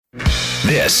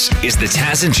This is the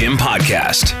Taz and Jim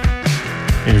podcast.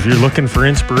 And if you're looking for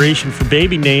inspiration for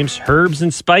baby names, herbs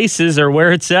and spices are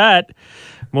where it's at.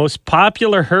 Most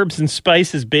popular herbs and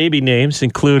spices baby names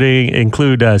include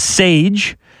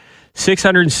sage,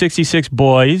 666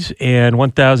 boys and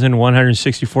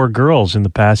 1,164 girls in the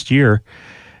past year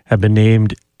have been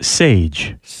named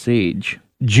sage. Sage.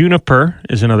 Juniper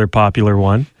is another popular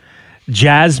one.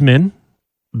 Jasmine,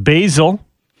 basil,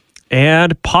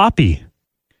 and poppy.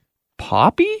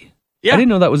 Poppy? Yeah. I didn't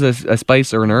know that was a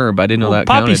spice or an herb. I didn't know that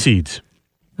poppy counted. seeds.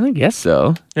 I guess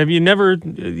so. Have you never,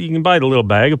 you can buy the little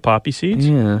bag of poppy seeds.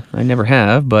 Yeah, I never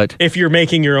have, but... If you're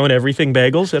making your own everything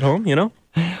bagels at home, you know?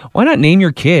 Why not name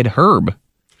your kid Herb?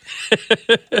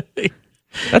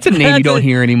 That's a name you don't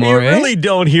hear anymore, You really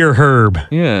don't hear Herb.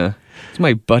 Yeah. It's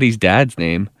my buddy's dad's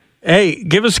name. Hey,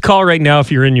 give us a call right now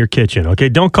if you're in your kitchen, okay?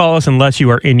 Don't call us unless you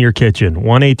are in your kitchen.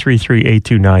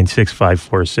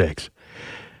 1-833-829-6546.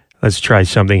 Let's try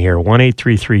something here.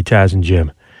 1-833-Taz and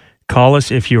Jim. Call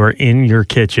us if you are in your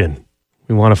kitchen.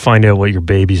 We want to find out what your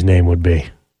baby's name would be.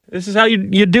 This is how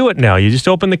you do it now. You just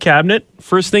open the cabinet.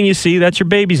 First thing you see, that's your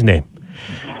baby's name.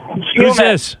 Who's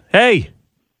this? Hey.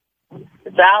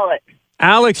 It's Alex.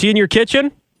 Alex, you in your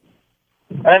kitchen?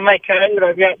 I'm my cousin.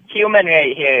 I've got Cumin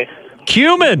right here.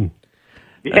 Cumin.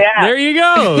 Yeah. There you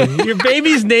go. Your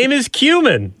baby's name is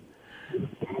Cumin.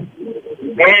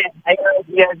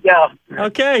 Yeah, go.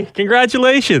 Okay,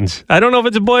 congratulations. I don't know if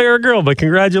it's a boy or a girl, but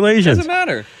congratulations. Doesn't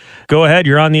matter. Go ahead,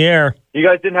 you're on the air. You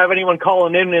guys didn't have anyone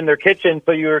calling in their kitchen,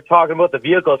 so you were talking about the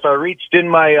vehicle. So I reached in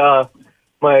my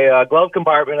glove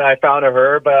compartment and I found a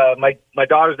herb. My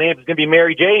daughter's name is going to be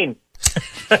Mary Jane.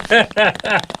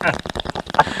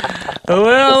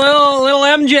 Well, little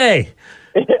MJ.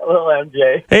 Little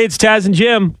MJ. Hey, it's Taz and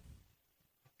Jim.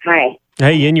 Hi.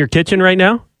 Hey, you in your kitchen right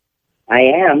now? I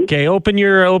am. Okay, open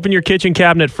your kitchen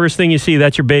cabinet. First thing you see,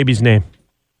 that's your baby's name.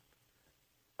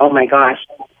 Oh, my gosh.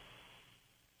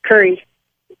 Curry.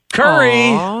 Curry.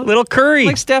 Aww. Little Curry.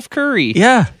 Like Steph Curry.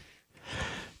 Yeah.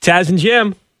 Taz and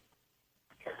Jim.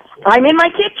 I'm in my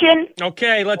kitchen.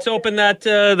 Okay, let's open that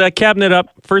cabinet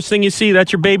up. First thing you see,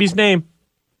 that's your baby's name.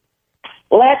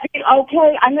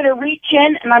 Okay, I'm going to reach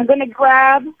in and I'm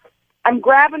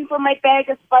grabbing from my bag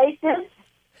of spices.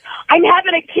 I'm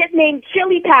having a kid named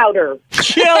Chili Powder.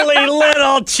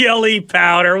 Little chili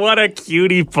powder. What a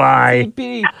cutie pie.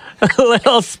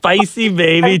 Little spicy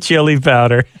baby chili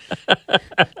powder.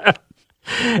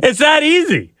 It's that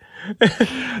easy.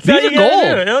 These are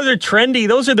gold. Those are trendy.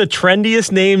 Those are the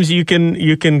trendiest names you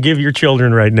can give your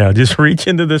children right now. Just reach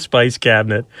into the spice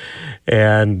cabinet,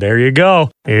 and there you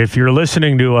go. If you're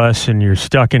listening to us and you're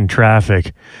stuck in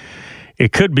traffic,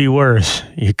 it could be worse.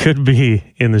 You could be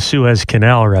in the Suez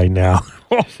Canal right now.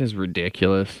 This is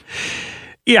ridiculous.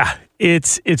 Yeah,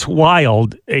 it's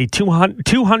wild. A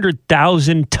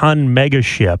 200,000-ton mega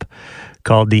ship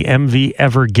called the MV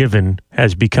Ever Given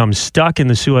has become stuck in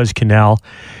the Suez Canal,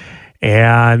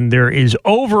 and there is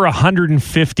over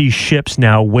 150 ships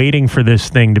now waiting for this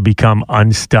thing to become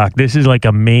unstuck. This is like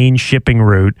a main shipping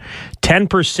route.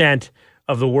 10%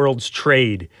 of the world's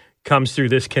trade comes through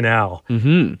this canal.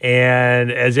 Mm-hmm.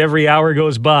 And as every hour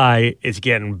goes by, it's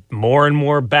getting more and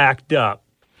more backed up.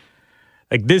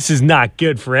 Like, this is not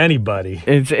good for anybody.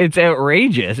 It's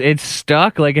outrageous. It's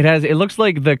stuck. Like, it looks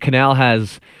like the canal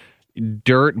has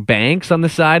dirt banks on the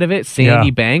side of it, sandy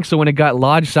banks. So when it got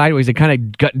lodged sideways, it kind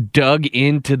of got dug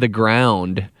into the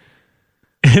ground.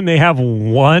 And they have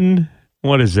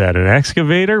what is that, an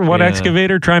excavator? One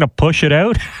excavator trying to push it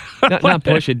out? Not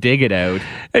push it, dig it out.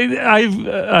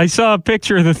 I saw a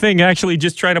picture of the thing actually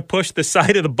just trying to push the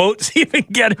side of the boat so you can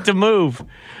get it to move.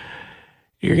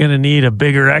 You're going to need a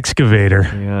bigger excavator.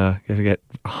 Yeah, you got to get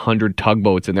 100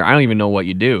 tugboats in there. I don't even know what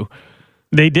you do.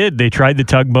 They did. They tried the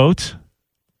tugboats.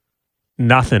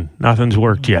 Nothing's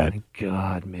worked yet. My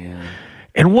God, man.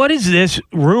 And what is this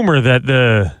rumor that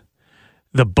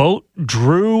the boat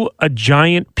drew a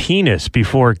giant penis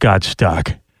before it got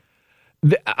stuck?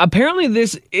 Apparently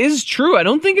this is true. I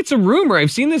don't think it's a rumor.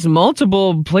 I've seen this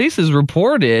multiple places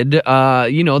reported.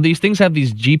 These things have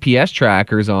these GPS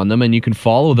trackers on them, and you can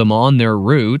follow them on their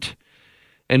route.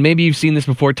 And maybe you've seen this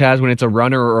before, Taz, when it's a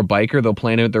runner or a biker, they'll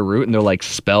plan out their route and they'll like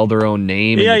spell their own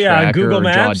name in the tracker, Google or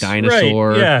Maps, draw a dinosaur.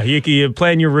 Right. Yeah, you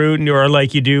plan your route, or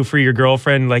like you do for your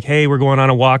girlfriend, like, hey, we're going on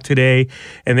a walk today,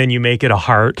 and then you make it a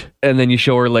heart. And then you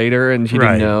show her later and she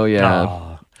didn't know, yeah.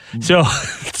 Oh. So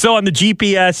on the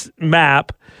GPS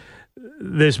map,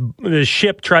 this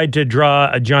ship tried to draw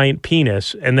a giant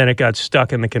penis, and then it got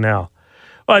stuck in the canal.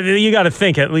 Well, you got to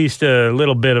think at least a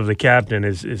little bit of the captain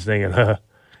is thinking,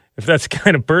 if that's the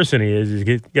kind of person he is, he's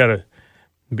got to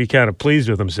Be kind of pleased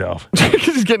with himself.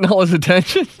 He's getting all his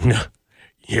attention.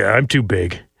 Yeah, I'm too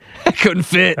big. I couldn't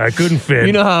fit.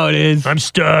 You know how it is. I'm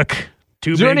stuck.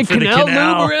 Too Is there big any for the canal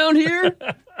canal. lube around here?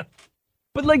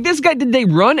 But like this guy, did they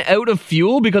run out of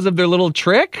fuel because of their little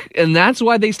trick? And that's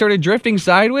why they started drifting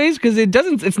sideways? Because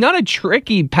it's not a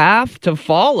tricky path to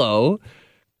follow.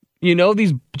 You know,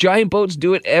 these giant boats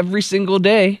do it every single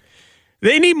day.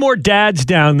 They need more dads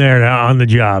down there on the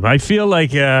job. I feel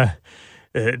like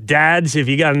dads, if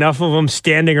you got enough of them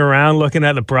standing around looking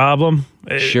at the problem,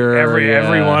 Sure,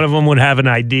 every one of them would have an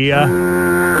idea.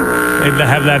 They'd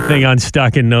have that thing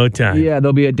unstuck in no time. Yeah,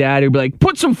 there'll be a dad who'll be like,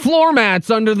 put some floor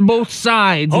mats under both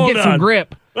sides and Hold get some on.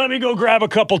 grip. Let me go grab a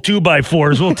couple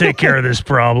 2x4s. We'll take care of this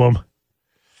problem.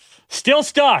 Still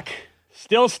stuck.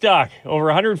 Over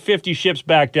 150 ships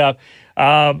backed up.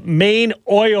 Main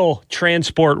oil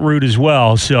transport route as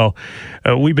well. So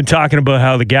we've been talking about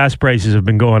how the gas prices have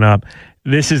been going up.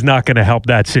 This is not going to help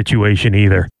that situation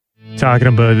either. Talking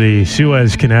about the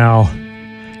Suez Canal.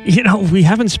 You know, we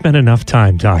haven't spent enough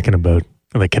time talking about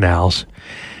the canals.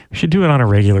 We should do it on a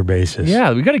regular basis.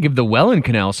 Yeah, we got to give the Welland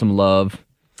Canal some love.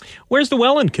 Where's the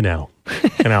Welland Canal,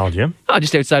 Jim? Oh,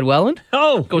 just outside Welland.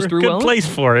 Oh, Goes through good Welland? place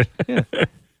for it.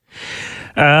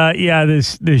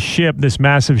 This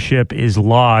massive ship is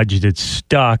lodged. It's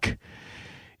stuck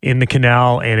in the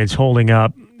canal, and it's holding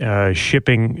up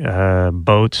shipping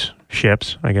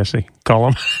ships, I guess they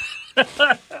call them.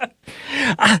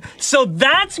 So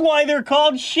that's why they're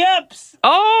called ships.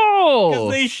 Oh!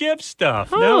 Because they ship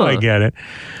stuff. Now I get it.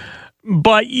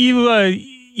 But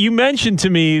you mentioned to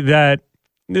me that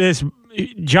this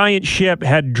giant ship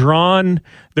had the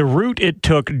route it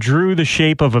took drew the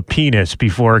shape of a penis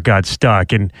before it got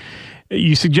stuck. And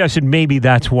you suggested maybe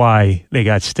that's why they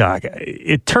got stuck.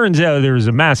 It turns out there was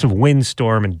a massive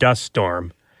windstorm and dust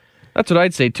storm. That's what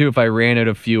I'd say, too, if I ran out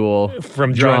of fuel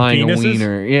From drawing drawing a penises?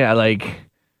 wiener. Yeah, like...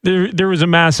 There was a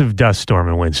massive dust storm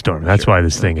and windstorm. That's why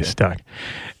this thing is stuck.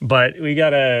 But we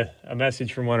got a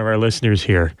message from one of our listeners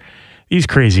here. These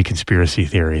crazy conspiracy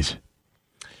theories.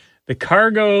 The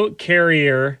cargo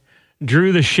carrier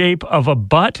drew the shape of a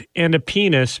butt and a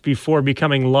penis before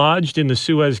becoming lodged in the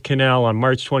Suez Canal on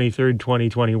March 23rd,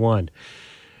 2021.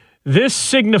 This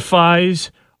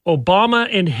signifies Obama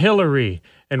and Hillary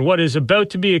and what is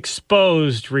about to be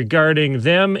exposed regarding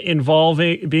them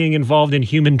being involved in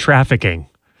human trafficking.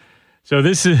 So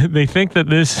they think that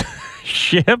this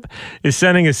ship is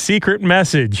sending a secret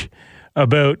message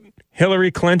about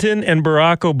Hillary Clinton and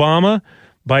Barack Obama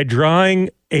by drawing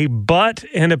a butt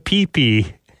and a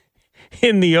pee-pee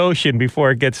in the ocean before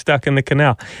it gets stuck in the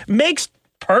canal. Makes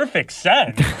perfect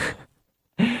sense.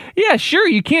 Yeah, sure.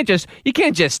 You can't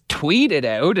just tweet it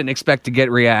out and expect to get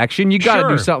reaction. You got to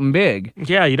do something big.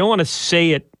 Yeah, you don't want to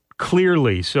say it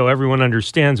clearly so everyone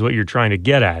understands what you're trying to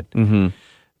get at. Mm-hmm.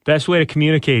 Best way to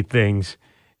communicate things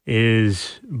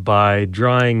is by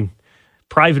drawing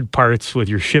private parts with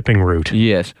your shipping route.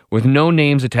 Yes, with no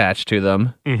names attached to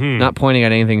them, not pointing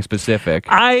at anything specific.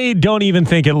 I don't even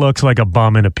think it looks like a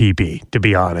bum and a pee-pee, to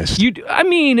be honest.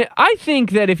 I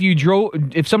think that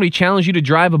if somebody challenged you to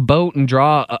drive a boat and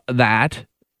draw that,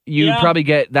 you'd probably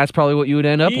that's probably what you would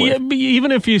end up with. Yeah,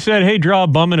 even if you said, hey, draw a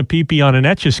bum and a pee-pee on an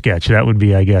Etch-a-Sketch, that would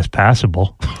be, I guess,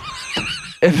 passable.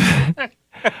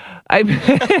 That's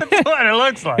what it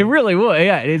looks like. It really would.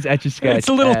 Yeah, it is Etch-a-Sketch. It's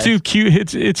a little too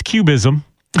cute. It's cubism.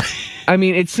 I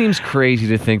mean, it seems crazy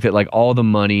to think that like all the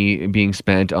money being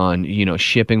spent on,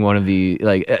 shipping one of the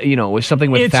with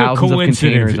something with thousands of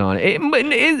containers on it.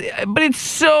 But it's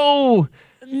so...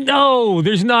 No,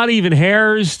 there's not even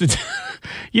hairs.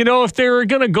 If they were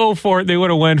going to go for it, they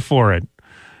would have went for it.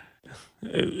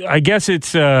 I guess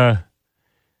it's...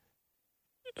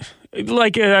 I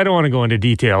don't want to go into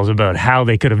details about how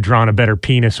they could have drawn a better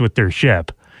penis with their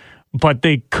ship, but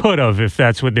they could have if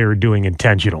that's what they were doing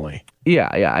intentionally. Yeah.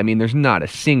 I mean, there's not a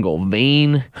single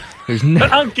vein. There's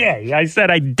no. Okay, I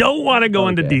said I don't want to go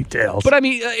into details. But I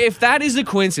mean, if that is a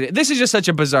coincidence, this is just such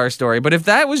a bizarre story. But if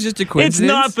that was just a coincidence, it's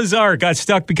not bizarre. It got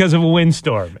stuck because of a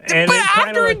windstorm. And but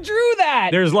after it drew that,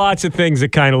 there's lots of things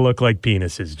that kind of look like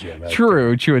penises, Jim.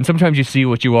 True. And sometimes you see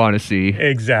what you want to see.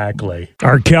 Exactly.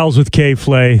 Our Kells with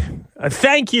K-Flay.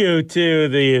 Thank you to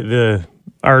the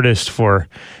artist for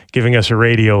giving us a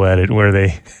radio edit where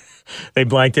they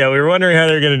blanked out. We were wondering how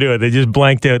they were going to do it. They just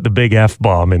blanked out the big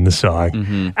F-bomb in the song.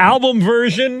 Mm-hmm. Album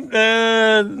version,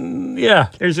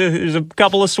 there's a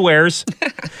couple of swears.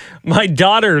 My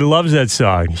daughter loves that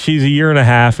song. She's a year and a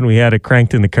half, and we had it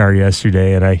cranked in the car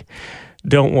yesterday, and I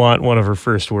don't want one of her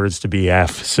first words to be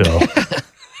F, so...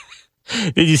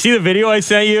 Did you see the video I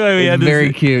sent you? I mean, It's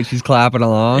very cute. She's clapping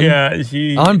along. Yeah,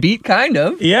 she On beat, kind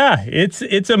of. Yeah,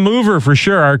 it's a mover for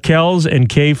sure. Arkells and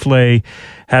K-Flay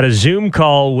had a Zoom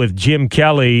call with Jim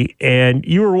Kelly, and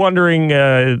you were wondering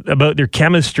about their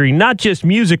chemistry, not just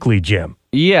musically, Jim.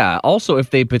 Yeah, also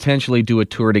if they potentially do a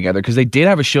tour together, because they did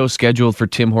have a show scheduled for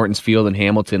Tim Hortons Field in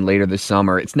Hamilton later this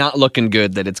summer. It's not looking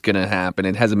good that it's going to happen.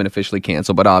 It hasn't been officially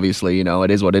canceled, but obviously,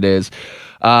 it is what it is.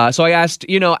 So I asked,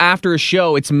 after a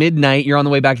show, it's midnight, you're on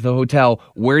the way back to the hotel.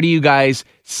 Where do you guys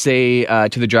say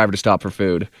to the driver to stop for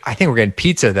food? I think we're getting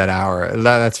pizza that hour.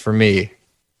 That's for me.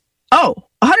 Oh,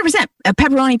 100%. A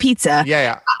pepperoni pizza.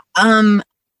 Yeah.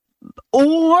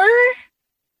 Or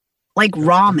like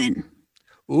ramen.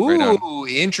 Ooh,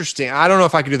 Right interesting. I don't know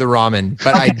if I could do the ramen,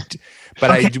 but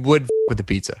I would with the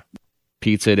pizza.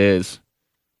 Pizza it is.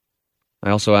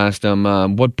 I also asked him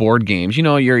what board games.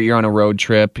 You're on a road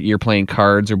trip. You're playing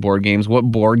cards or board games. What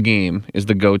board game is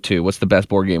the go-to? What's the best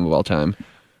board game of all time?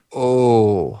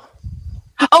 Oh,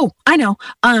 I know.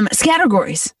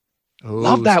 Scattergories.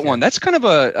 Love that one. That's kind of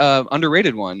a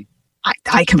underrated one.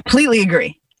 I completely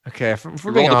agree. Okay, for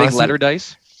You being roll the big honest, letter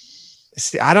dice.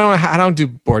 see, I don't do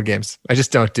board games. I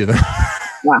just don't do them.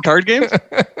 Card games?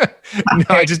 No,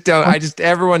 I just don't.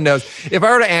 Everyone knows. If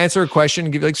I were to answer a question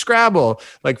and give you like Scrabble,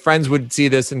 like friends would see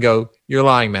this and go, "You're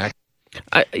lying, Mac."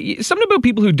 Something about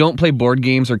people who don't play board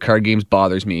games or card games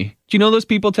bothers me. Do you know those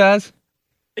people, Taz?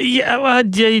 Yeah, well,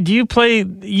 do you play?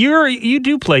 You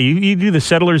do play. You do the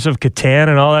Settlers of Catan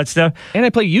and all that stuff. And I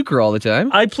play euchre all the time.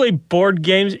 I play board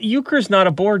games. Euchre's not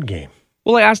a board game.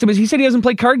 Well, I asked him, he said he doesn't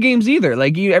play card games either.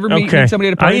 Like, you ever meet somebody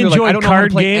at a I party? enjoy I don't know how to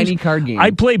card play games. any card game.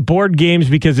 I play board games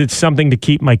because it's something to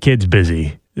keep my kids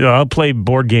busy. I'll play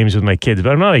board games with my kids,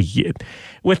 but I'm not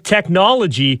with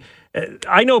technology.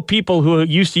 I know people who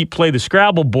used to play the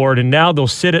Scrabble board, and now they'll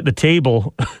sit at the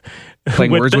table.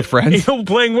 Playing Words with Friends?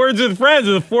 Playing Words with Friends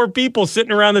with 4 people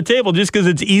sitting around the table just because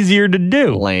it's easier to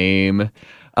do. Lame.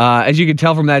 As you can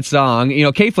tell from that song,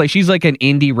 K-Flay, she's like an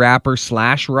indie rapper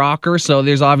 / rocker, so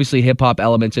there's obviously hip-hop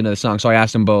elements into the song. So I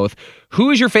asked them both, who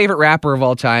is your favorite rapper of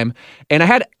all time? And I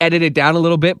had edited it down a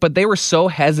little bit, but they were so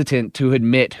hesitant to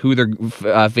admit who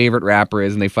their favorite rapper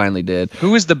is, and they finally did.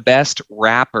 Who is the best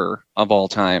rapper of all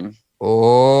time?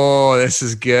 Oh, this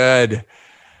is good.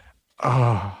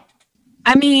 Oh,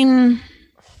 I mean,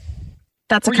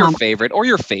 that's Or a your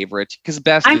compliment. favorite, because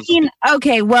best I is... mean,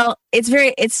 okay, well,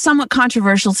 it's somewhat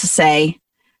controversial to say,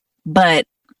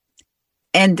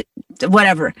 and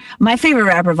whatever. My favorite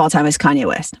rapper of all time is Kanye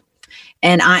West.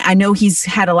 And I know he's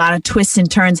had a lot of twists and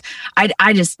turns.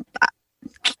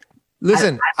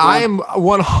 listen, I am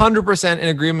 100% in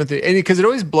agreement with you, because it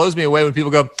always blows me away when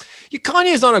people go,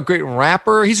 Kanye is not a great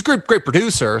rapper. He's a great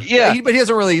producer. Yeah. But he's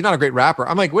not a great rapper.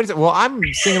 I'm like, what is it? Well, I'm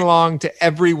singing along to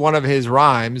every one of his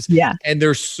rhymes. Yeah. And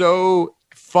they're so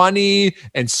funny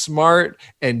and smart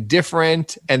and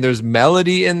different, and there's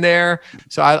melody in there.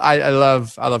 So I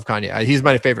love Kanye. He's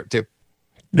my favorite too.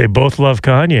 They both love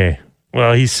Kanye.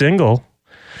 Well, he's single.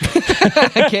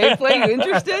 K-Flay, you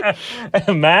interested? Max,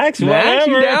 Max,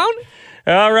 whatever. you down?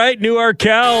 All right, new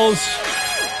Arkells.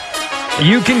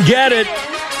 You can get it.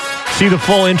 See the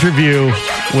full interview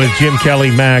with Jim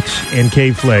Kelly, Max, and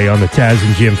K-Flay on the Taz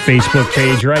and Jim Facebook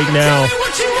page right now.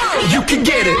 You can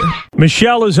get it.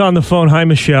 Michelle is on the phone. Hi,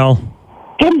 Michelle.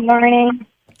 Good morning.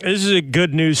 This is a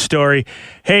good news story.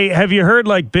 Hey, have you heard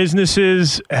like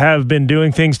businesses have been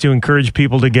doing things to encourage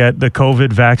people to get the COVID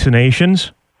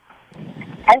vaccinations?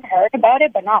 I've heard about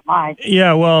it, but not much.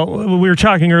 Yeah, well, we were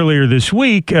talking earlier this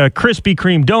week. Krispy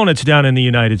Kreme donuts down in the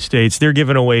United States, they're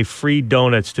giving away free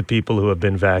donuts to people who have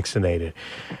been vaccinated.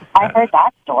 I heard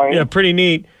that story. Yeah, pretty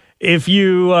neat. If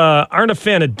you aren't a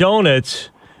fan of donuts,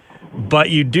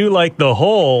 but you do like the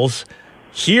holes,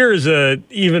 here's a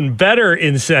even better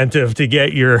incentive to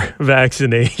get your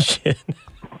vaccination.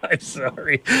 I'm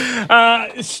sorry.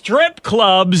 Strip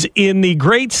clubs in the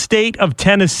great state of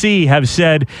Tennessee have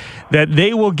said that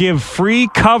they will give free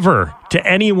cover to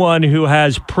anyone who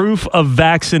has proof of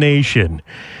vaccination.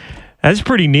 That's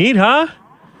pretty neat, huh?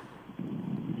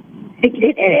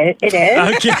 It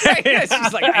is. Okay.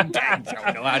 She's like, I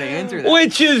don't know how to answer that.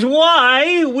 Which is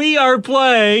why we are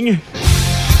playing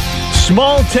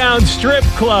Small Town Strip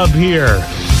Club here.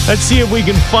 Let's see if we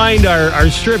can find our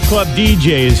strip club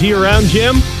DJ. Is he around,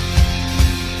 Jim?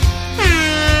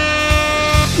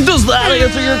 Does that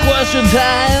answer your question,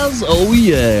 Taz? Oh,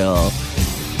 yeah.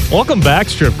 Welcome back,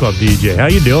 strip club DJ. How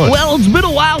you doing? Well, it's been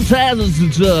a while, Taz.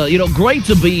 It's great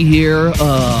to be here.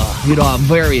 I'm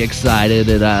very excited,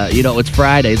 and it's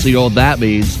Friday, so you know what that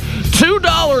means.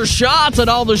 $2 shots at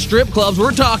all the strip clubs.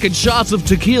 We're talking shots of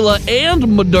tequila and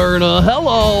Moderna.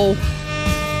 Hello.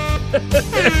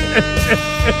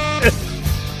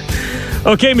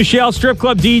 Okay, Michelle, Strip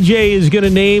Club DJ is going to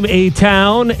name a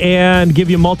town and give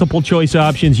you multiple choice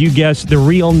options. You guess the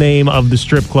real name of the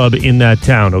strip club in that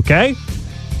town, okay?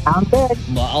 Sounds good.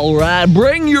 All right,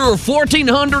 bring your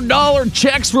 $1,400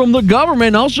 checks from the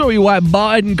government. I'll show you why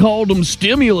Biden called them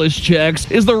stimulus checks.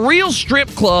 Is the real strip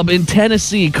club in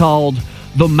Tennessee called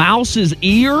the Mouse's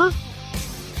Ear,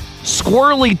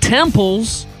 Squirrely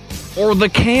Temples, or the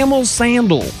Camel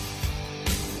Sandal?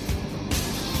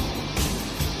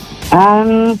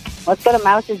 Let's go to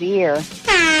Mouse's Ear.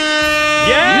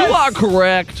 Yes! You are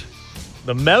correct.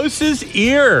 The Mouse's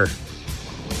Ear.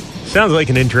 Sounds like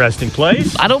an interesting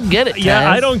place. I don't get it, Taz.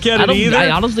 Yeah, I don't get it either. I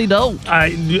honestly don't.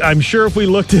 I'm sure if we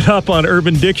looked it up on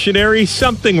Urban Dictionary,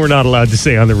 something we're not allowed to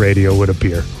say on the radio would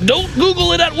appear. Don't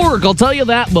Google it at work, I'll tell you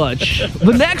that much.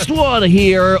 The next one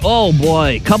here, oh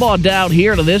boy, come on down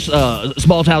here to this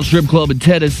small town strip club in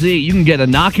Tennessee. You can get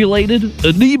inoculated,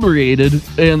 inebriated,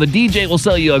 and the DJ will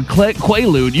sell you a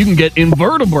Quaalude. You can get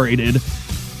invertebrated.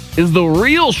 Is the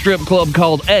real strip club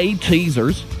called A,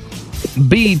 Teasers,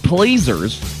 B,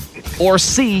 Pleasers, or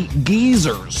C,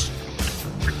 Geezers?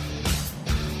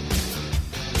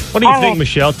 What do you think,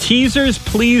 Michelle? Teasers,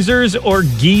 pleasers, or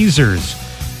geezers?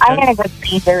 I'm going to go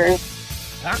Pleasers.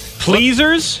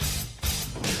 Pleasers?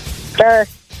 Sure.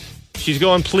 She's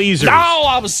going pleasers. No,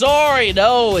 I'm sorry.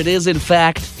 No, it is in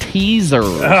fact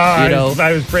Teasers.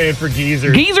 I was praying for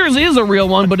geezers. Geezers is a real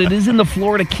one, but it is in the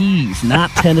Florida Keys, not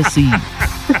Tennessee.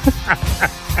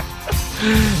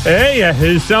 Hey,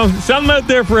 there's something out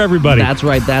there for everybody. That's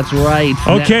right.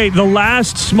 Okay, the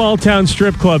last small town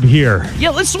strip club here.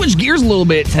 Yeah, let's switch gears a little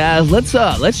bit, Taz.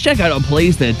 Let's check out a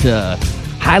place that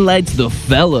highlights the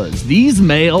fellas. These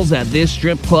males at this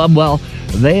strip club, well,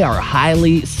 they are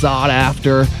highly sought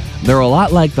after. They're a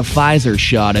lot like the Pfizer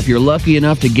shot. If you're lucky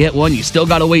enough to get one, you still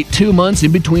got to wait 2 months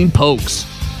in between pokes.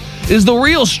 Is the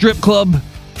real strip club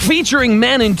featuring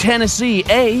men in Tennessee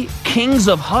A, Kings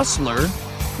of Hustler,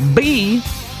 B,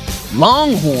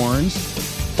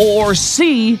 Longhorns, or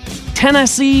C,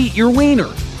 Tennessee Your Wiener?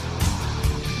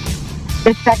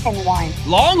 The second one.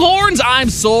 Longhorns? I'm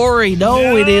sorry.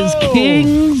 No, it is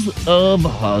Kings of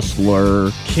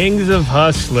Hustler. Kings of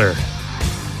Hustler.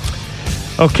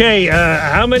 Okay,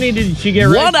 how many did she get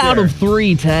right? 1 out there? of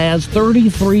 3, Taz.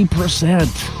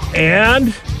 33%. And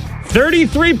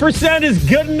 33% is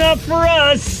good enough for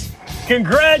us.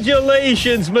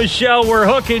 Congratulations, Michelle. We're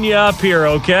hooking you up here,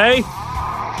 okay?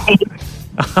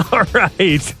 All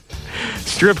right.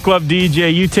 Strip Club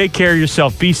DJ, you take care of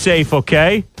yourself. Be safe,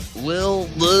 okay? Will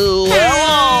do.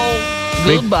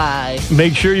 Hello. Goodbye.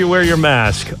 Make sure you wear your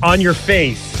mask on your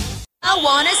face. I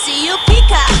want to see you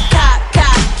peacock, cock,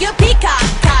 cock, your peacock,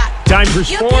 cock. Time for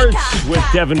sports with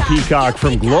Devin Peacock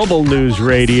from Global News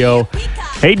Radio.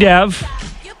 Hey, Dev.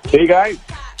 Hey, guys.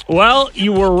 Well,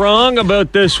 you were wrong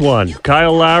about this one.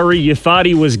 Kyle Lowry, you thought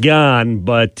he was gone,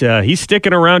 but he's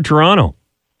sticking around Toronto.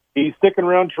 He's sticking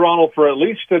around Toronto for at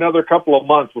least another couple of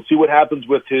months. We'll see what happens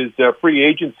with his free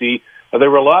agency. There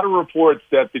were a lot of reports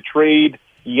that the trade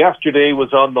yesterday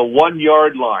was on the 1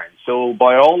 yard line. So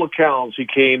by all accounts, he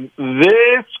came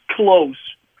this close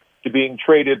to being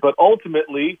traded, but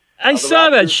ultimately... I saw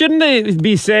that. Shouldn't they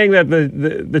be saying that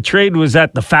the trade was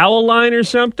at the foul line or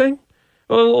something?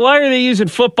 Well, why are they using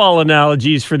football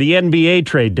analogies for the NBA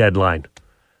trade deadline?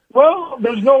 Well,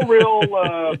 there's no real...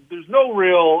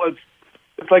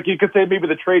 It's like you could say maybe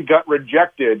the trade got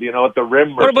rejected, at the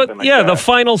rim or something like that. The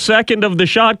final second of the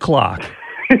shot clock.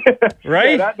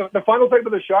 Right? Yeah, the final second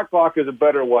of the shot clock is a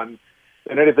better one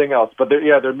than anything else. But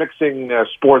they're mixing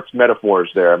sports metaphors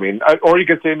there. I mean, or you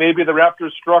could say maybe the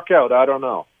Raptors struck out. I don't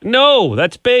know. No,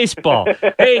 that's baseball.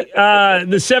 Hey,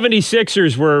 the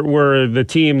 76ers were the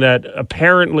team that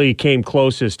apparently came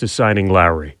closest to signing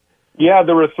Lowry. Yeah,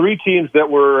 there were 3 teams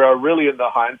that were really in the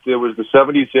hunt. There was the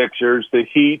 76ers, the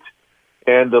Heat,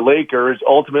 and the Lakers.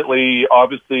 Ultimately,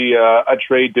 obviously, a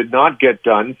trade did not get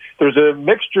done. There's a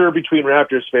mixture between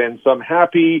Raptors fans, some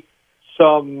happy,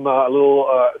 some a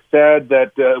little sad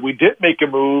that we did make a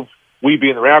move, we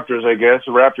being the Raptors, I guess,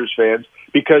 the Raptors fans,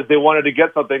 because they wanted to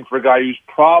get something for a guy who's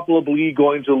probably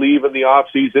going to leave in the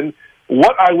offseason.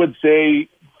 What I would say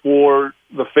for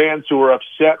the fans who were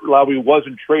upset Lowry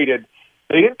wasn't traded,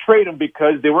 they didn't trade him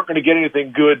because they weren't going to get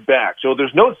anything good back. So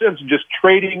there's no sense in just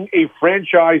trading a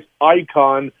franchise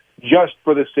icon just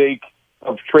for the sake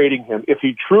of trading him. If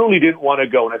he truly didn't want to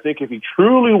go, and I think if he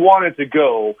truly wanted to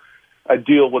go, a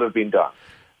deal would have been done.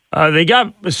 They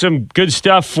got some good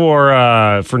stuff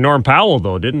for Norm Powell,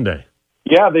 though, didn't they?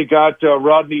 Yeah, they got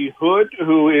Rodney Hood,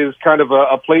 who is kind of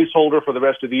a placeholder for the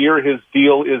rest of the year. His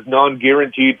deal is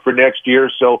non-guaranteed for next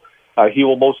year, so He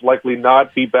will most likely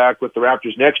not be back with the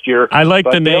Raptors next year. I like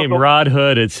But the they name also- Rod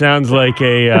Hood. It sounds like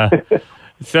it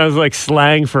sounds like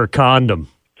slang for condom.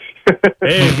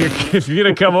 Hey, if you're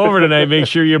gonna come over tonight, make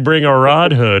sure you bring a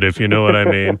Rod Hood, if you know what I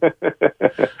mean.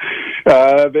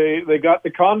 They got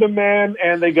the Condom Man,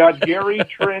 and they got Gary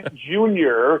Trent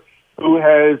Jr., who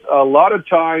has a lot of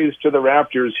ties to the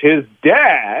Raptors. His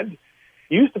dad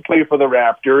used to play for the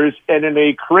Raptors, and in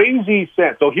a crazy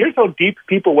sense. So here's how deep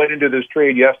people went into this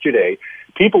trade yesterday.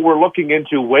 People were looking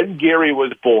into when Gary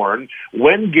was born,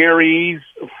 when Gary's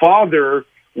father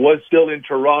was still in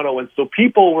Toronto, and so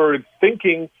people were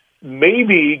thinking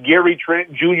maybe Gary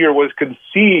Trent Jr. was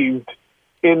conceived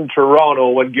in Toronto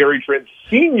when Gary Trent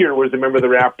Sr. was a member of the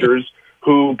Raptors,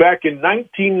 who back in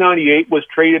 1998 was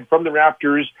traded from the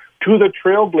Raptors to the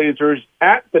Trailblazers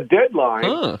at the deadline.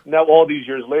 Huh. Now, all these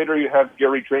years later, you have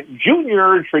Gary Trent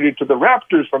Jr. traded to the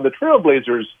Raptors from the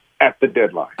Trailblazers at the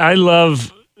deadline. I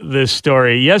love this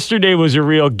story. Yesterday was a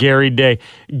real Gary day.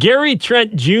 Gary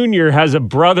Trent Jr. has a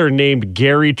brother named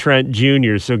Gary Trent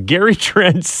Jr. So Gary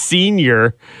Trent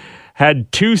Sr.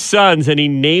 had two sons, and he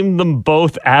named them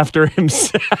both after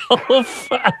himself.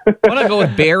 Why don't I go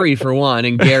with Barry for one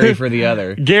and Gary for the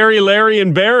other? Gary, Larry,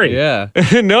 and Barry. Yeah.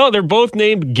 No, they're both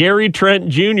named Gary Trent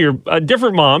Jr.,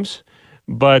 different moms.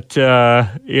 But,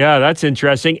 yeah, that's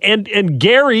interesting. And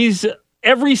Gary's,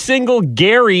 every single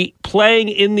Gary playing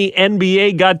in the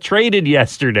NBA got traded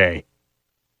yesterday.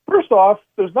 First off,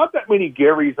 there's not that many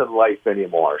Garys in life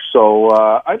anymore. So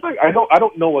I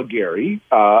don't know a Gary,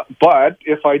 but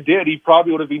if I did, he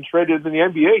probably would have been traded in the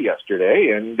NBA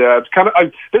yesterday. And it's kind of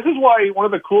this is why one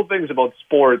of the cool things about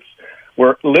sports,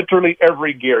 where literally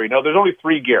every Gary. Now, there's only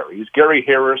three Garys. Gary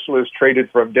Harris was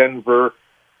traded from Denver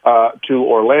to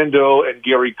Orlando, and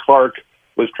Gary Clark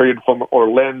was traded from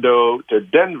Orlando to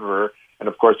Denver. And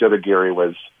of course, the other Gary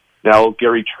was now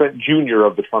Gary Trent Jr.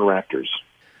 of the Toronto Raptors.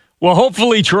 Well,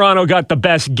 hopefully Toronto got the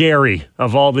best Gary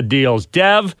of all the deals.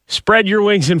 Dev, spread your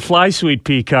wings and fly, sweet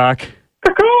peacock. He's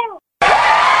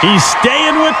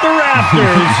staying with the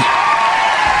Raptors.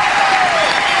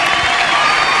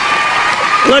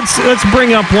 Let's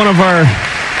bring up one of our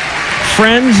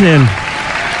friends, and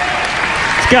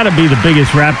it's got to be the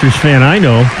biggest Raptors fan I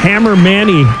know, Hammer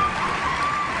Manny.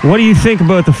 What do you think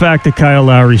about the fact that Kyle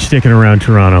Lowry's sticking around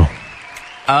Toronto?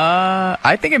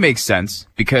 I think it makes sense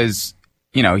because,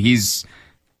 you know, he's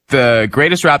the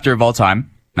greatest Raptor of all time,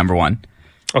 number one.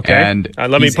 Okay. And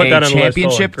let me put that on the list.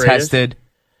 championship tested.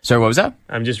 Sorry, what was that?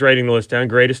 I'm just writing the list down.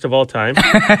 Greatest of all time.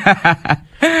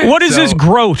 What is this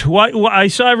GROAT? Why, I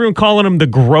saw everyone calling him the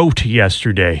GROAT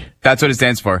yesterday. That's what it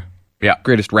stands for. Yeah.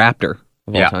 Greatest Raptor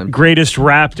of all time. Greatest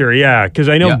Raptor, yeah. Because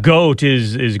I know GOAT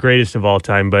is greatest of all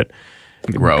time, but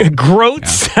GROAT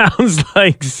sounds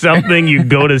like something you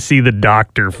go to see the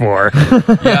doctor for.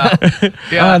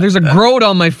 There's a groat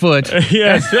on my foot.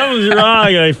 Yeah, something's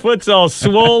wrong. My foot's all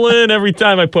swollen. Every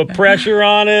time I put pressure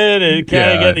on it, I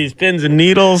get these pins and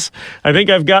needles. I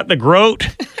think I've got the GROAT.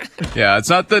 Yeah, it's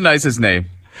not the nicest name,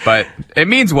 but it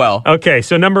means well. Okay,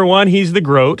 so number one, he's the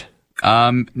GROAT.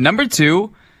 Number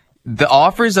two, the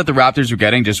offers that the Raptors were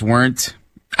getting just weren't,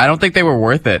 I don't think they were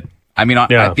worth it. I mean,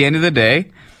 at the end of the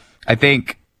day, I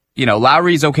think, you know,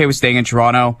 Lowry's okay with staying in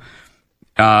Toronto,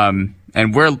 and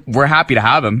we're happy to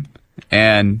have him,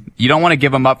 and you don't want to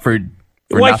give him up for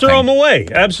Why nothing. throw him away?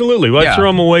 Absolutely. Why throw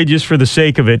him away just for the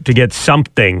sake of it to get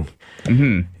something?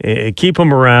 Mm-hmm. Keep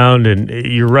him around, and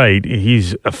you're right.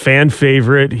 He's a fan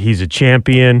favorite. He's a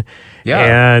champion.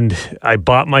 Yeah. And I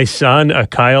bought my son a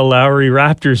Kyle Lowry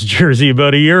Raptors jersey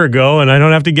about a year ago, and I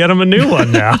don't have to get him a new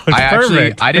one now. It's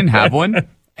perfect. I didn't have one.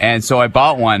 And so I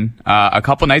bought one a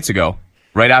couple nights ago,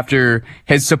 right after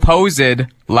his supposed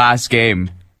last game.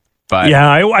 But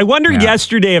yeah, I wondered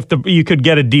yesterday if you could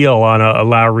get a deal on a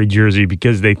Lowry jersey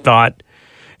because they thought,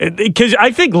 because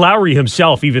I think Lowry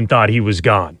himself even thought he was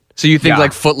gone. So you think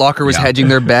like Foot Locker was hedging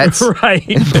their bets? Right.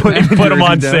 Put them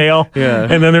on sale. Yeah.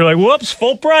 And then they're like, whoops,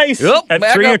 full price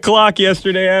at 3 o'clock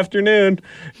yesterday afternoon.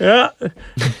 Yeah.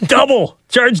 Double.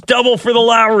 Charge double for the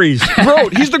Lowrys.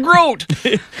 GROAT. He's the GROAT.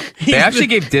 They actually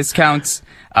gave discounts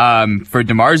for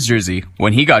DeMar's jersey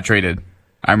when he got traded.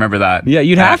 I remember that. Yeah,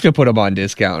 you'd have to put him on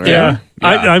discount, right? Yeah.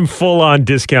 I'm full on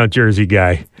discount jersey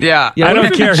guy. Yeah. I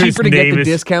don't care whose cheaper to get name the is.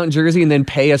 discount jersey and then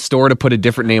pay a store to put a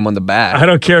different name on the back. I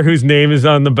don't care whose name is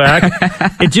on the back.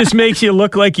 It just makes you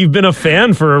look like you've been a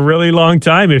fan for a really long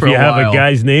time if you have a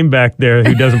guy's name back there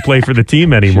who doesn't play for the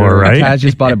team anymore, right? Taz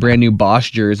just bought a brand new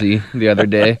Bosch jersey the other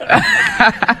day.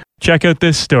 Check out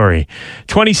this story.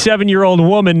 27-year-old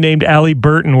woman named Allie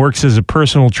Burton works as a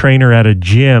personal trainer at a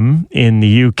gym in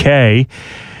the UK.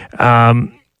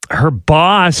 her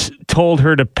boss told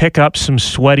her to pick up some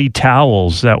sweaty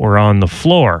towels that were on the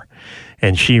floor,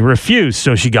 and she refused.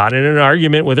 So she got in an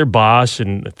argument with her boss,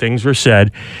 and things were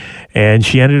said, and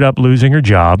she ended up losing her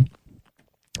job.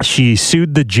 She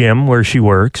sued the gym where she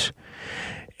works,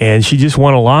 and she just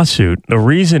won a lawsuit. The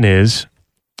reason is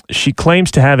she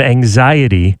claims to have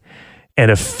anxiety and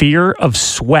a fear of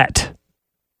sweat.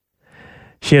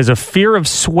 She has a fear of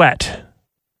sweat.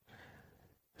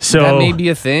 So that may be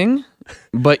a thing,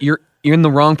 but you're in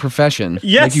the wrong profession.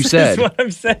 Yes, like you said. that's what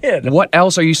I'm saying. What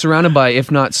else are you surrounded by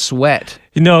if not sweat?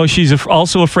 No, she's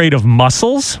also afraid of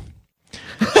muscles.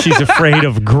 She's afraid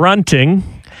of grunting.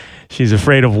 She's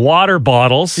afraid of water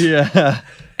bottles. Yeah.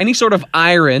 Any sort of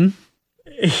iron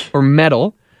or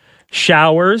metal.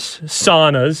 Showers,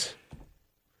 saunas,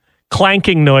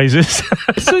 clanking noises.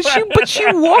 But she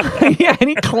won. Yeah,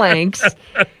 any clanks.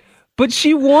 But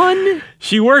she won.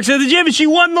 She works at the gym and she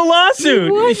won the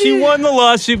lawsuit. She won the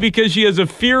lawsuit because she has a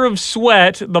fear of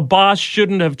sweat. The boss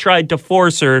shouldn't have tried to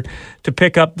force her to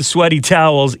pick up the sweaty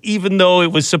towels, even though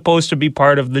it was supposed to be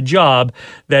part of the job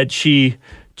that she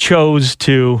chose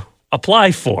to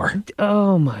apply for.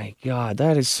 Oh my God,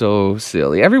 that is so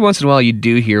silly. Every once in a while you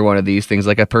do hear one of these things,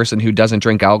 like a person who doesn't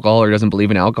drink alcohol or doesn't believe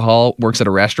in alcohol works at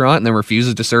a restaurant and then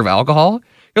refuses to serve alcohol.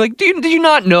 You're like, did you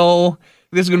not know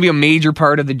this is going to be a major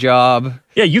part of the job?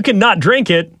 Yeah, you can not drink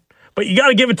it, but you got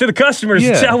to give it to the customers.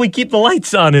 Yeah. It's how we keep the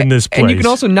lights on in this place. And you can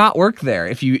also not work there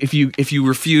if you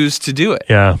refuse to do it.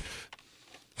 Yeah.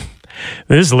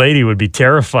 This lady would be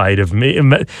terrified of me.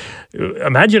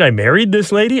 Imagine I married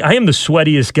this lady. I am the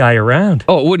sweatiest guy around.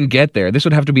 Oh, it wouldn't get there. This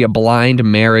would have to be a blind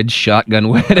marriage shotgun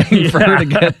wedding for her to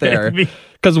get there.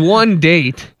 Because one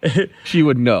date, she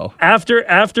would know. After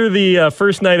the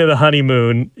first night of the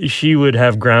honeymoon, she would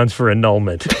have grounds for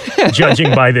annulment,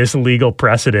 judging by this legal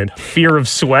precedent. Fear of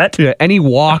sweat. Yeah, any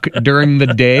walk during the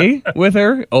day with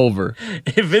her, over.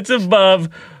 If it's above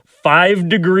 5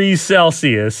 degrees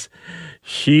Celsius,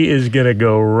 she is going to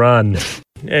go run.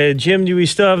 Jim, do we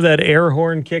still have that air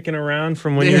horn kicking around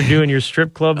from when you were doing your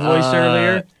strip club voice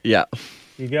earlier? Yeah.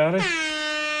 You got it?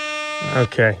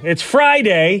 Okay. It's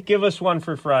Friday. Give us one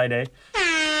for Friday.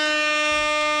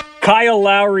 Kyle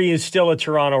Lowry is still a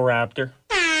Toronto Raptor.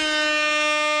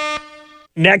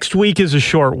 Next week is a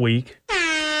short week,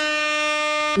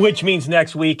 which means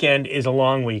next weekend is a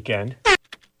long weekend.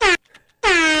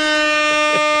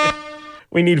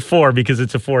 We need 4 because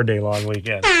it's a 4-day long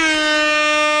weekend.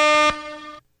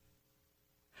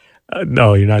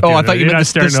 No, you're not doing I thought you meant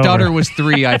the stutter over. was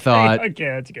 3, I thought. Okay,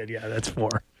 that's good. Yeah, that's 4.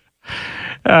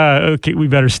 Okay, we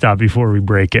better stop before we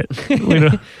break it.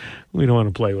 We don't want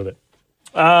to play with it.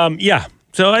 Yeah,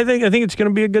 so I think it's going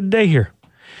to be a good day here.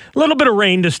 A little bit of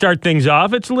rain to start things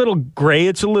off. It's a little gray.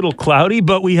 It's a little cloudy,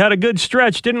 but we had a good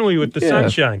stretch, didn't we, with the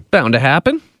sunshine? Bound to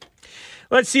happen.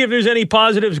 Let's see if there's any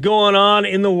positives going on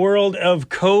in the world of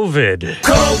COVID.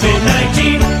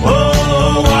 COVID-19,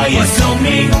 oh, why you so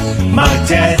mean? My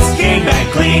test came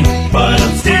back clean, but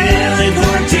I'm still in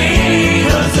quarantine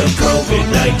because of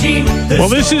COVID-19. Well,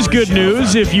 this is good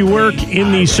news if you work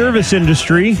in the service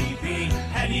industry.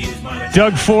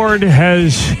 Doug Ford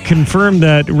has confirmed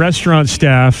that restaurant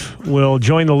staff will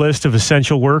join the list of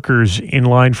essential workers in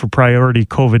line for priority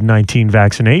COVID-19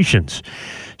 vaccinations.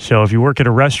 So if you work at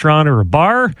a restaurant or a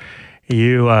bar,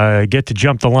 you get to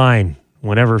jump the line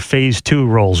whenever phase 2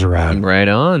 rolls around. Right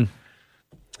on.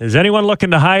 Is anyone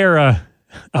looking to hire a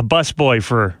busboy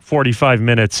for 45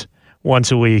 minutes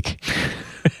once a week?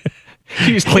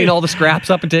 You just clean all the scraps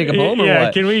up and take them home, or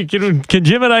what? Can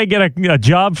Jim and I get a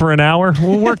job for an hour?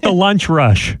 We'll work the lunch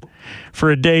rush for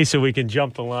a day so we can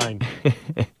jump the line.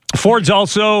 Ford's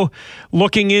also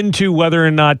looking into whether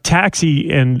or not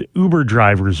taxi and Uber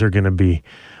drivers are going to be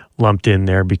lumped in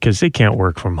there because they can't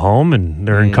work from home and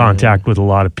they're in contact with a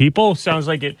lot of people. Sounds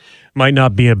like it might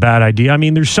not be a bad idea. I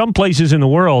mean, there's some places in the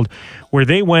world where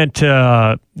they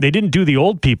didn't do the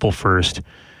old people first.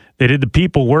 They did the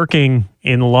people working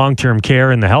in the long-term care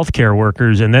and the healthcare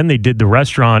workers, and then they did the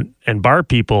restaurant and bar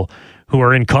people who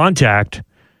are in contact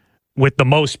with the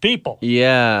most people.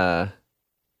 Yeah.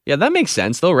 Yeah, that makes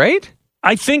sense though, right?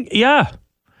 I think, yeah.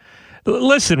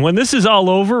 Listen, when this is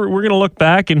all over, we're going to look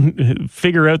back and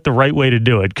figure out the right way to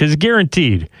do it, because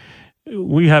guaranteed,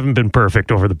 we haven't been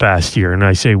perfect over the past year. And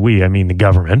I say we, I mean the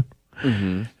government.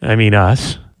 Mm-hmm. I mean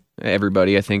us.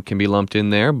 Everybody, I think, can be lumped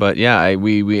in there. But yeah,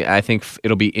 I think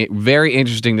it'll be very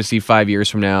interesting to see 5 years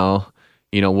from now,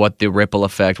 what the ripple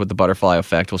effect, what the butterfly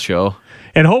effect will show.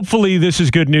 And hopefully this is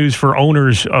good news for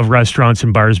owners of restaurants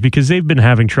and bars because they've been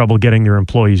having trouble getting their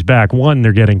employees back. One,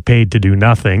 they're getting paid to do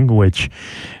nothing, which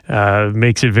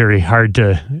makes it very hard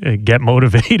to get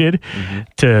motivated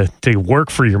to work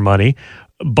for your money.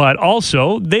 But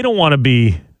also, they don't want to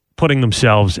be putting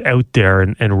themselves out there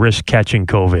and risk catching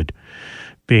COVID,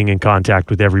 being in contact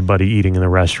with everybody eating in the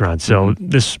restaurant. So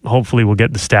this hopefully will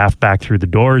get the staff back through the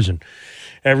doors and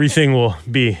everything will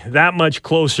be that much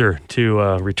closer to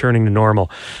returning to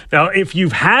normal. Now, if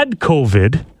you've had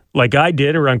COVID, like I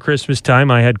did around Christmas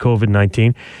time, I had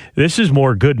COVID-19. This is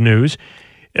more good news.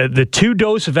 The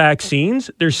 2-dose vaccines,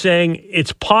 they're saying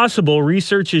it's possible.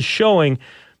 Research is showing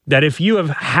that if you have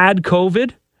had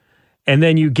COVID and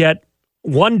then you get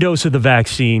 1 dose of the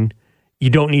vaccine, you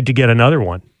don't need to get another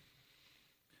one.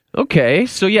 Okay,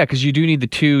 so yeah, because you do need the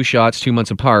 2 shots 2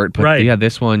 months apart, but right. Yeah,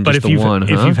 this one just but the one.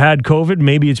 If you've had COVID,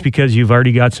 maybe it's because you've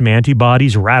already got some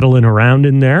antibodies rattling around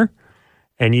in there,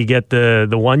 and you get the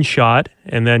 1 shot,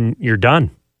 and then you're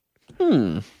done.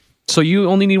 So you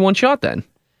only need 1 shot then?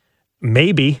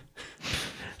 Maybe.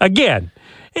 Again,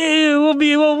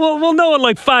 we'll know in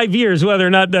like 5 years whether or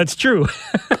not that's true.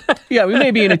 Yeah, we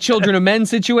may be in a children of men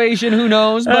situation. Who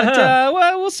knows? But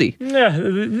well, we'll see. Yeah,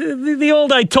 the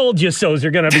old "I told you so's"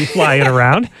 are going to be flying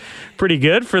around. Pretty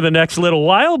good for the next little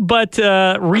while. But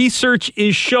research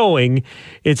is showing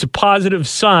it's a positive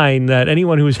sign that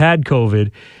anyone who's had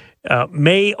COVID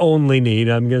may only need,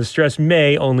 I'm going to stress,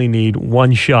 may only need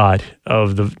 1 shot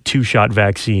of the 2-shot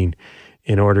vaccine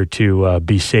in order to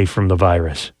be safe from the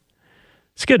virus.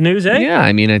 It's good news, eh? Yeah,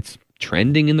 I mean, it's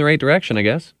trending in the right direction, I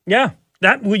guess. Yeah.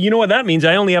 Well, you know what that means?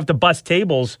 I only have to bust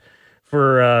tables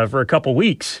for a couple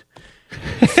weeks.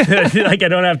 Like I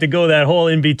don't have to go that whole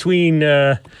in-between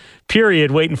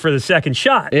period waiting for the second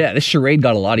shot. Yeah, this charade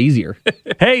got a lot easier.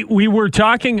 Hey, we were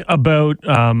talking about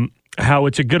how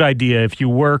it's a good idea if you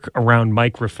work around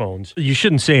microphones. You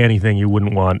shouldn't say anything you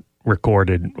wouldn't want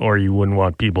recorded or you wouldn't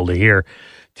want people to hear.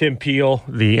 Tim Peel,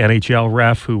 the NHL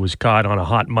ref who was caught on a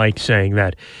hot mic saying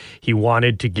that he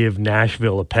wanted to give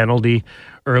Nashville a penalty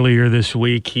earlier this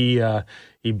week, he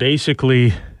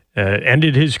basically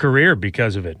ended his career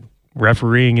because of it,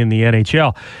 refereeing in the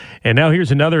NHL. And now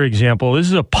here's another example. This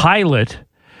is a pilot,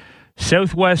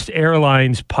 Southwest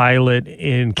Airlines pilot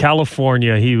in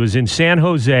California. He was in San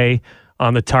Jose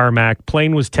on the tarmac.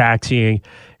 Plane was taxiing,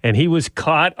 and he was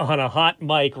caught on a hot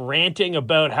mic ranting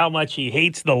about how much he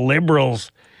hates the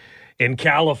liberals in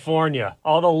California.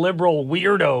 All the liberal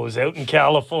weirdos out in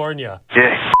California.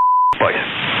 Yeah, boy.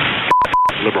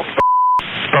 Liberal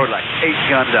probably like 8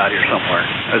 guns out here somewhere.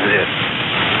 That's it.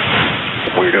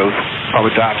 Weirdos.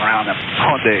 Probably driving around them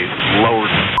Hyundais, lower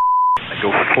they go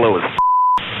slow as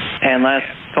And last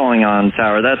calling on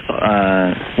tower, that's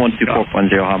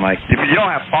 124.0 hot mic. If you don't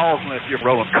have balls unless you're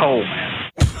rolling coal, man.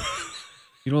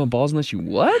 You don't have balls unless you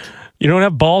what? You don't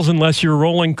have balls unless you're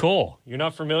rolling coal. You're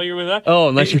not familiar with that? Oh,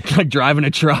 unless you're like driving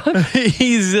a truck?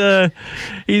 He's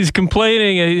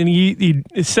complaining, and he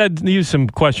said, he used some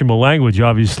questionable language.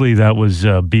 Obviously, that was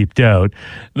beeped out.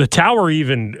 The tower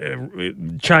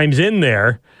even chimes in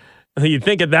there. You'd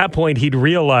think at that point he'd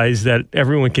realize that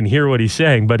everyone can hear what he's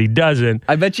saying, but he doesn't.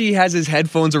 I bet you he has his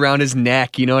headphones around his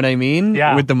neck, you know what I mean?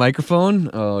 Yeah. With the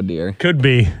microphone? Oh, dear. Could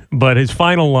be, but his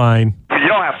final line... You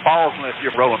don't have balls unless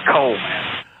you're rolling coal,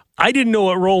 man. I didn't know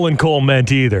what rolling coal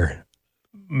meant either.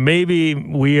 Maybe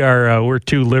we're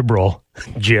too liberal,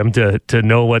 Jim, to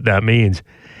know what that means.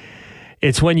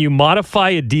 It's when you modify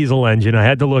a diesel engine, I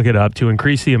had to look it up, to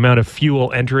increase the amount of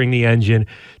fuel entering the engine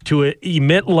to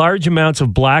emit large amounts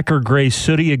of black or gray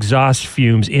sooty exhaust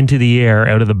fumes into the air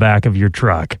out of the back of your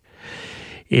truck.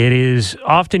 It is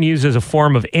often used as a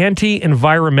form of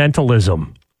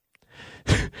anti-environmentalism.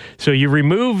 So you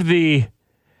remove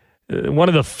one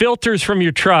of the filters from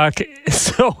your truck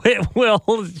so it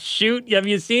will shoot. Have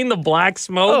you seen the black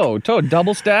smoke? Oh,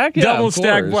 double stack? Yeah, double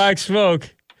stack black smoke.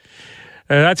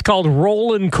 That's called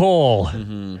rolling coal.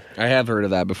 Mm-hmm. I have heard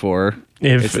of that before.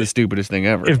 It's the stupidest thing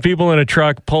ever. If people in a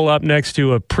truck pull up next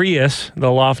to a Prius,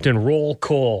 they'll often roll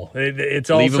coal. Leave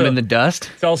them in the dust?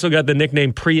 It's also got the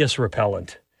nickname Prius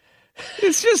repellent.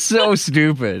 It's just so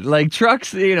stupid. Like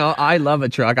trucks, I love a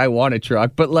truck. I want a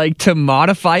truck. But like to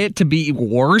modify it to be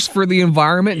worse for the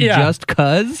environment just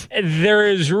because? There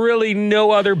is really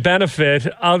no other benefit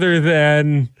other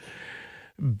than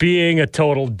being a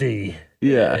total D.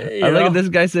 Yeah. I like this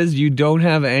guy says you don't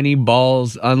have any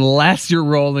balls unless you're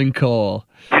rolling coal.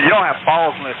 You don't have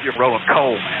balls unless you're rolling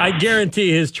coal, man. I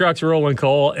guarantee his truck's rolling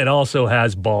coal. It also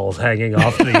has balls hanging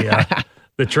off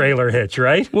the trailer hitch,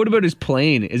 right? What about his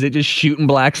plane? Is it just shooting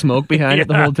black smoke behind it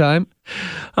the whole time?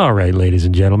 All right, ladies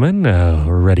and gentlemen,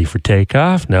 we're ready for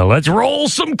takeoff. Now let's roll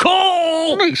some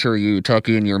coal. Make sure you tuck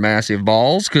in your massive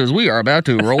balls because we are about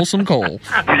to roll some coal. You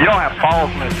don't have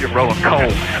balls unless you're rolling coal,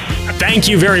 man. Thank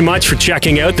you very much for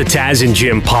checking out the Taz and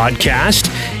Jim podcast.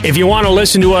 If you want to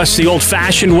listen to us the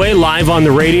old-fashioned way, live on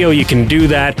the radio, you can do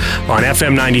that on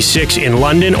FM 96 in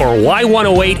London or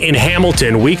Y108 in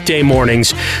Hamilton, weekday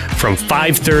mornings from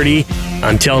 5:30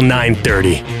 until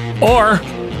 9:30. Or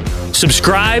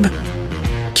subscribe,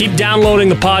 keep downloading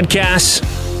the podcasts,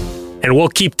 and we'll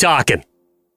keep talking.